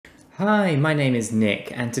Hi, my name is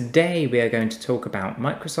Nick, and today we are going to talk about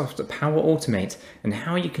Microsoft Power Automate and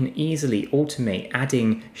how you can easily automate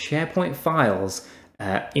adding SharePoint files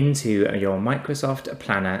into your Microsoft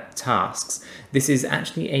Planner tasks. This is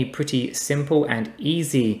actually a pretty simple and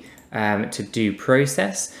easy to do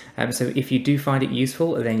process. So if you do find it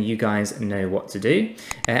useful, then you guys know what to do.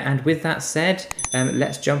 And with that said,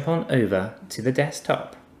 let's jump on over to the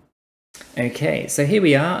desktop. Okay, so here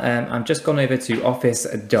we are. I've just gone over to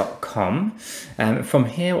office.com. From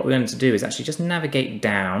here, what we're going to do is actually just navigate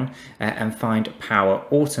down and find Power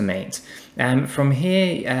Automate. From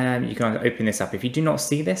here, you can open this up. If you do not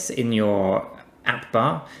see this in your app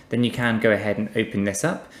bar, then you can go ahead and open this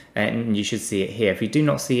up and you should see it here. If you do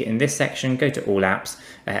not see it in this section, go to all apps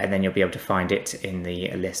and then you'll be able to find it in the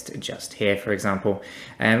list just here, for example.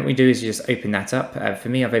 What we do is you just open that up. For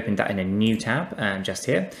me, I've opened that in a new tab just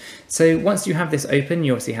here. So once you have this open,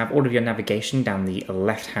 you obviously have all of your navigation down the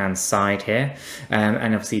left hand side here,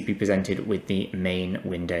 and obviously be presented with the main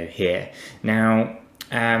window here. Now,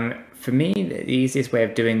 for me, the easiest way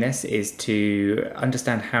of doing this is to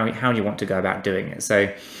understand how you want to go about doing it.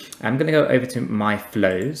 So I'm going to go over to My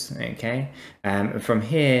Flows, okay? From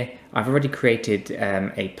here, I've already created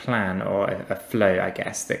a plan or a flow, I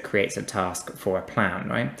guess, that creates a task for a plan,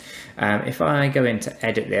 right? If I go in to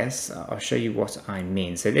edit this, I'll show you what I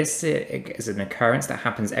mean. So this is an occurrence that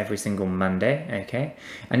happens every single Monday, okay?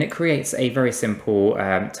 And it creates a very simple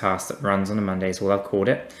task that runs on a Monday is what I've called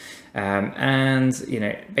it. And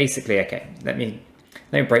basically, okay, let me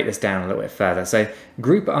break this down a little bit further. So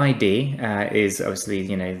group ID is obviously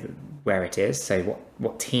where it is, so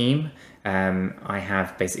what team I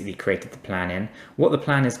have basically created the plan in, what the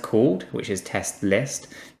plan is called, which is test list,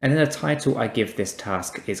 and then the title I give this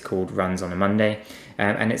task is called runs on a Monday,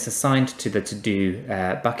 and it's assigned to the to-do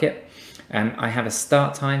bucket. I have a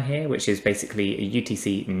start time here, which is basically a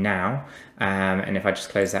UTC now. And if I just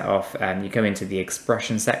close that off, you go into the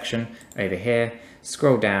expression section over here,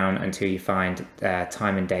 scroll down until you find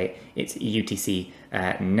time and date. It's UTC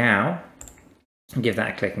now. Give that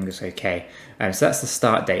a click and just OK. So that's the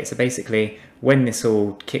start date. So basically, when this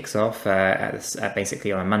all kicks off,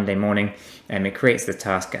 basically on a Monday morning, it creates the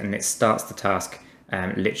task and it starts the task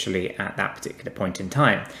literally at that particular point in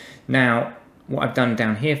time. Now, what I've done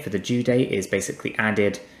down here for the due date is basically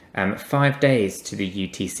added 5 days to the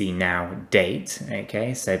UTC now date.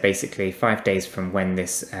 Okay, so basically 5 days from when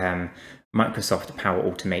this Microsoft Power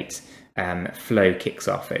Automate flow kicks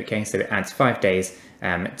off. Okay, so it adds 5 days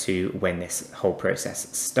to when this whole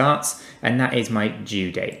process starts, and that is my due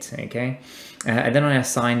date. Okay, and then I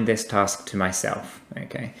assign this task to myself.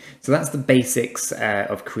 Okay, so that's the basics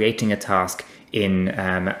of creating a task in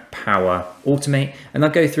Power Automate, and I'll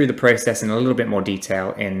go through the process in a little bit more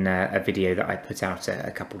detail in a video that I put out a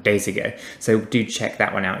couple of days ago. So do check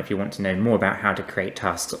that one out if you want to know more about how to create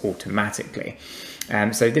tasks automatically.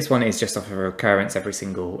 So this one is just off of a recurrence every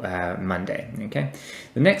single Monday. Okay.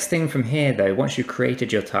 The next thing from here, though, once you've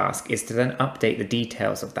created your task, is to then update the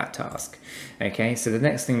details of that task. Okay. So the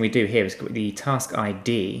next thing we do here is the task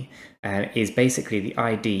ID. Is basically the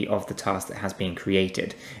ID of the task that has been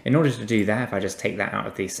created. In order to do that, if I just take that out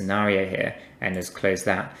of the scenario here and just close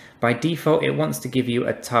that, by default it wants to give you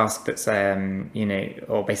a task that's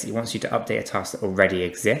or basically wants you to update a task that already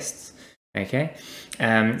exists. Okay,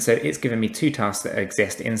 so it's given me 2 tasks that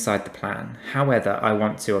exist inside the plan. However, I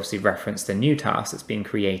want to obviously reference the new task that's been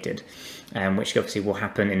created, which obviously will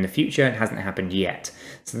happen in the future. It hasn't happened yet.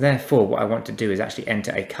 So therefore, what I want to do is actually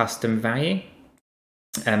enter a custom value.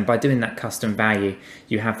 And by doing that custom value,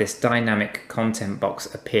 you have this dynamic content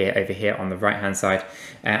box appear over here on the right hand side,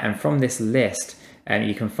 and from this list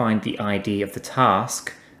you can find the ID of the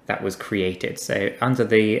task that was created. So under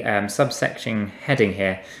the subsection heading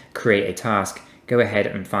here, create a task, go ahead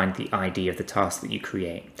and find the ID of the task that you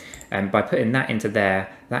create. And by putting that into there,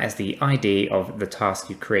 that is the ID of the task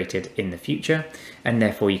you created in the future, and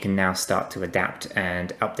therefore you can now start to adapt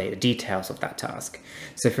and update the details of that task.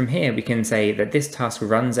 So from here we can say that this task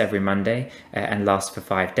runs every Monday and lasts for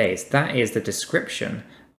 5 days. That is the description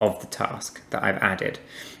of the task that I've added.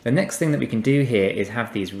 The next thing that we can do here is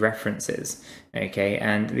have these references, okay,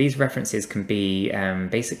 and these references can be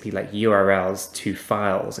basically like URLs to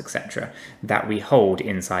files, etc., that we hold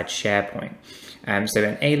inside SharePoint. So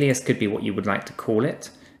an alias could be what you would like to call it.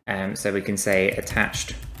 So we can say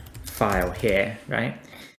attached file here, right?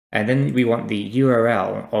 And then we want the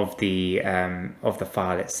URL of the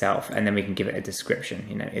file itself, and then we can give it a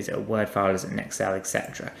description. Is it a Word file, is it an Excel,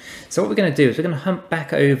 etc. So what we're going to do is we're going to hump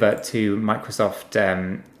back over to Microsoft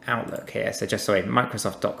Outlook here. So just, sorry,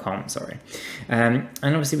 Microsoft.com, sorry. And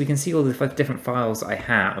obviously we can see all the different files I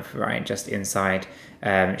have, right, just inside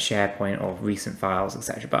SharePoint or recent files,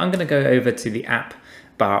 etc. But I'm going to go over to the app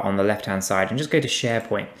bar on the left-hand side and just go to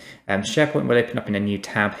SharePoint. SharePoint will open up in a new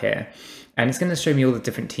tab here. And it's going to show me all the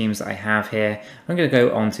different teams that I have here. I'm going to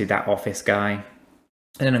go on to that Office guy.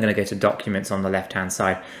 And then I'm going to go to Documents on the left-hand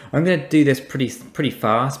side. I'm going to do this pretty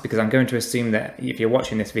fast because I'm going to assume that if you're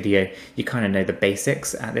watching this video, you kind of know the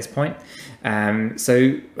basics at this point.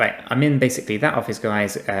 So, right, I'm in basically that Office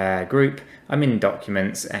guys group. I'm in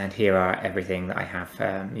Documents, and here are everything that I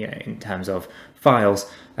have, you know, in terms of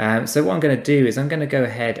files. So what I'm going to do is I'm going to go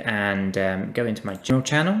ahead and go into my General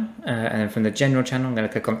channel, and then from the General channel, I'm going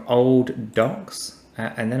to click on Old Docs,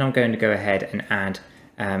 and then I'm going to go ahead and add.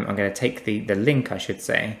 I'm going to take the link, I should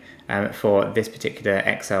say, for this particular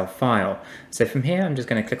Excel file. So from here, I'm just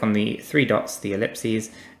going to click on the three dots, the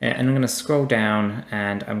ellipses, and I'm going to scroll down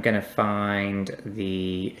and I'm going to find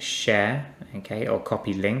the share, okay, or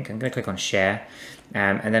copy link. I'm going to click on share,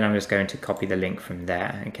 and then I'm just going to copy the link from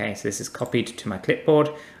there. Okay, so this is copied to my clipboard.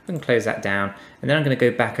 I can close that down, and then I'm going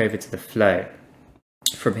to go back over to the flow.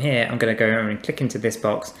 From here, I'm going to go and click into this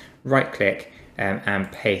box, right click,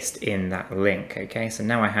 and paste in that link. Okay, so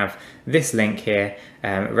now I have this link here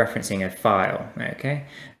referencing a file. Okay,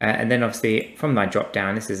 and then obviously from my drop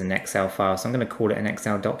down, this is an Excel file, so I'm going to call it an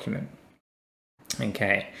Excel document.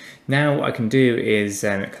 Okay, now what I can do is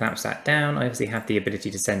collapse that down. I obviously have the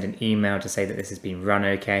ability to send an email to say that this has been run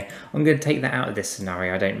okay. I'm going to take that out of this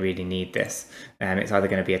scenario. I don't really need this. It's either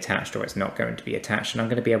going to be attached or it's not going to be attached, and I'm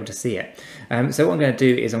going to be able to see it. So what I'm going to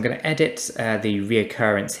do is I'm going to edit the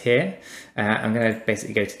reoccurrence here. I'm going to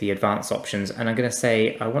basically go to the advanced options, and I'm going to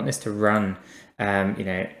say I want this to run, you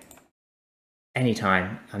know,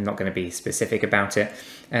 anytime. I'm not going to be specific about it,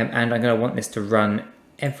 and I'm going to want this to run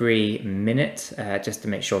every minute, just to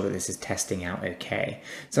make sure that this is testing out okay.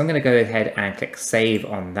 So I'm going to go ahead and click save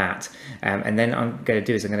on that, and then I'm going to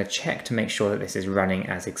do is I'm going to check to make sure that this is running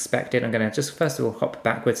as expected. I'm going to just first of all hop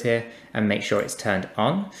backwards here and make sure it's turned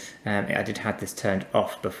on. I did have this turned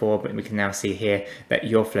off before, but we can now see here that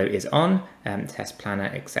your flow is on, test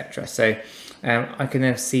planner, etc. So I can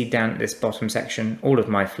now see down at this bottom section all of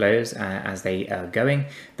my flows as they are going.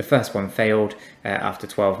 The first one failed after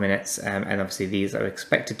 12 minutes, and obviously these are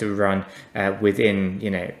expected to run within,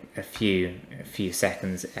 you know, a few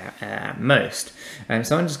seconds at most.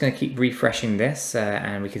 So I'm just going to keep refreshing this,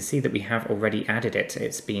 and we can see that we have already added it.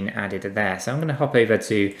 It's been added there. So I'm going to hop over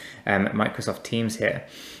to Microsoft Teams here,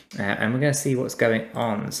 and we're going to see what's going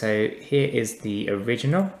on. So here is the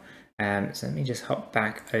original. So let me just hop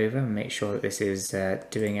back over and make sure that this is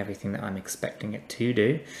doing everything that I'm expecting it to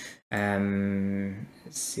do.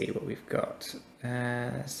 Let's see what we've got.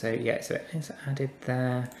 So yeah, so it's added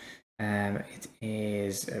there. It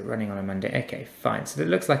is running on a Monday. Okay, fine. So it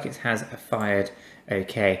looks like it has fired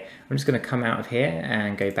okay. I'm just going to come out of here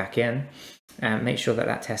and go back in and make sure that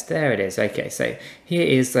that test, there it is. Okay, so here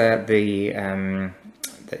is the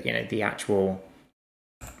actual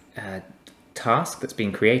task that's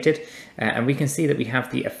been created, and we can see that we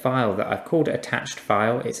have the file that I've called attached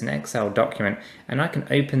file. It's an Excel document, and I can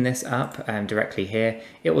open this up directly here.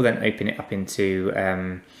 It will then open it up into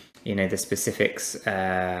you know, the specifics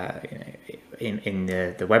in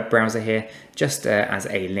the web browser here, just as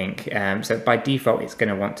a link. So by default, it's going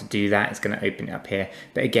to want to do that. It's going to open it up here.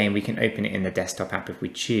 But again, we can open it in the desktop app if we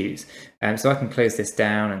choose. So I can close this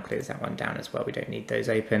down and close that one down as well. We don't need those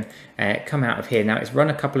open. Come out of here. Now it's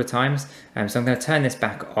run a couple of times. So I'm going to turn this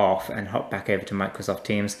back off and hop back over to Microsoft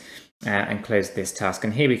Teams. And close this task,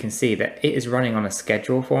 and here we can see that it is running on a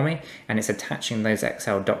schedule for me, and it's attaching those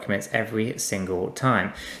Excel documents every single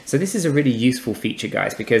time. So this is a really useful feature,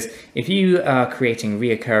 guys, because if you are creating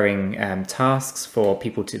reoccurring tasks for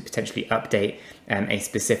people to potentially update a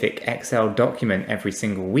specific Excel document every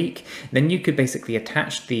single week, then you could basically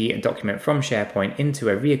attach the document from SharePoint into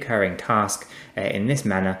a reoccurring task in this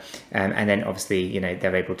manner, and then obviously, you know,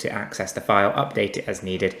 they're able to access the file, update it as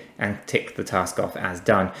needed, and tick the task off as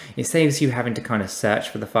done. It saves you having to kind of search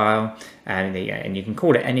for the file, and you can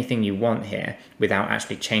call it anything you want here without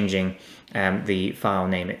actually changing the file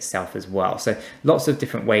name itself as well. So lots of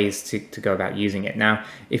different ways to go about using it. Now,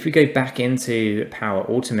 if we go back into Power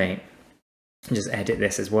Automate, just edit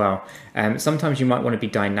this as well. Sometimes you might want to be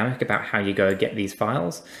dynamic about how you go get these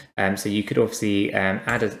files. So you could obviously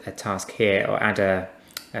add a task here, or add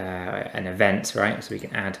an event, right? So we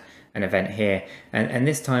can add an event here, and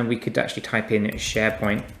this time we could actually type in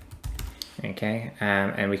SharePoint, okay,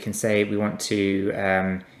 and we can say we want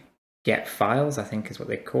to get files, I think is what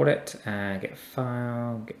they call it. Get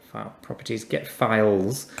file properties, get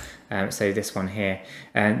files. So this one here,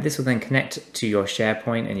 and this will then connect to your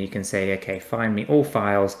SharePoint, and you can say, okay, find me all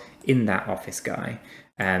files in that Office guy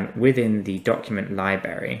within the document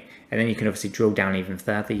library. And then you can obviously drill down even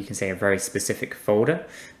further. You can say a very specific folder,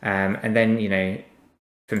 and then, you know,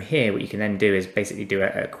 from here, what you can then do is basically do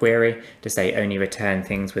a query to say only return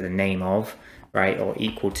things with a name of, right, or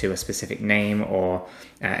equal to a specific name, or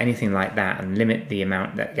anything like that, and limit the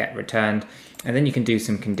amount that get returned. And then you can do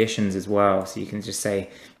some conditions as well. So you can just say,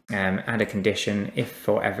 add a condition if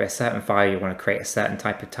for a certain file you want to create a certain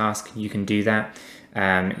type of task, you can do that.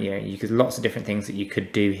 You know, you could lots of different things that you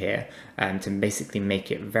could do here to basically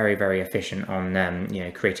make it very, very efficient on you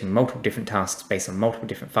know, creating multiple different tasks based on multiple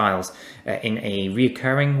different files in a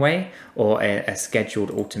reoccurring way, or a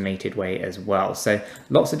scheduled automated way as well. So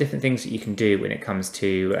lots of different things that you can do when it comes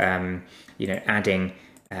to you know, adding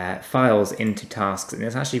files into tasks. And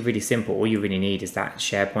it's actually really simple. All you really need is that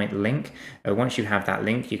SharePoint link. Once you have that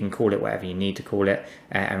link, you can call it whatever you need to call it,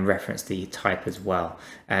 and reference the type as well.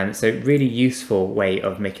 So really useful way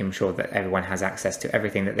of making sure that everyone has access to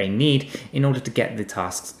everything that they need in order to get the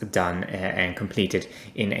tasks done and completed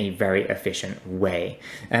in a very efficient way.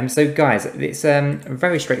 So guys, it's a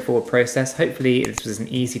very straightforward process. Hopefully this was an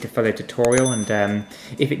easy to follow tutorial, and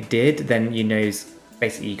if it did, then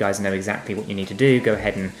basically you guys know exactly what you need to do. Go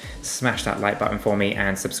ahead and smash that like button for me,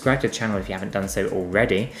 and subscribe to the channel if you haven't done so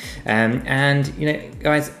already. And you know,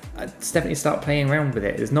 guys, definitely start playing around with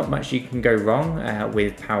it. There's not much you can go wrong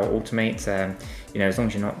with Power Automate. You know, as long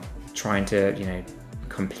as you're not trying to, you know,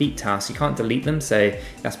 complete tasks. You can't delete them, so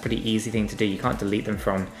that's a pretty easy thing to do. You can't delete them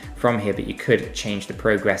from here, but you could change the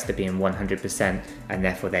progress to being 100%, and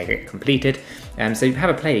therefore they get completed. So you have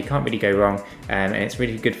a play, you can't really go wrong, and it's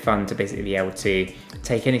really good fun to basically be able to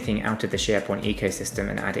take anything out of the SharePoint ecosystem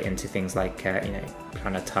and add it into things like you know,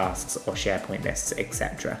 planner tasks or SharePoint lists,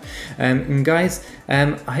 etc. And guys,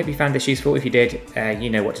 I hope you found this useful. If you did, you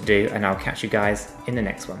know what to do, and I'll catch you guys in the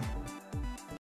next one.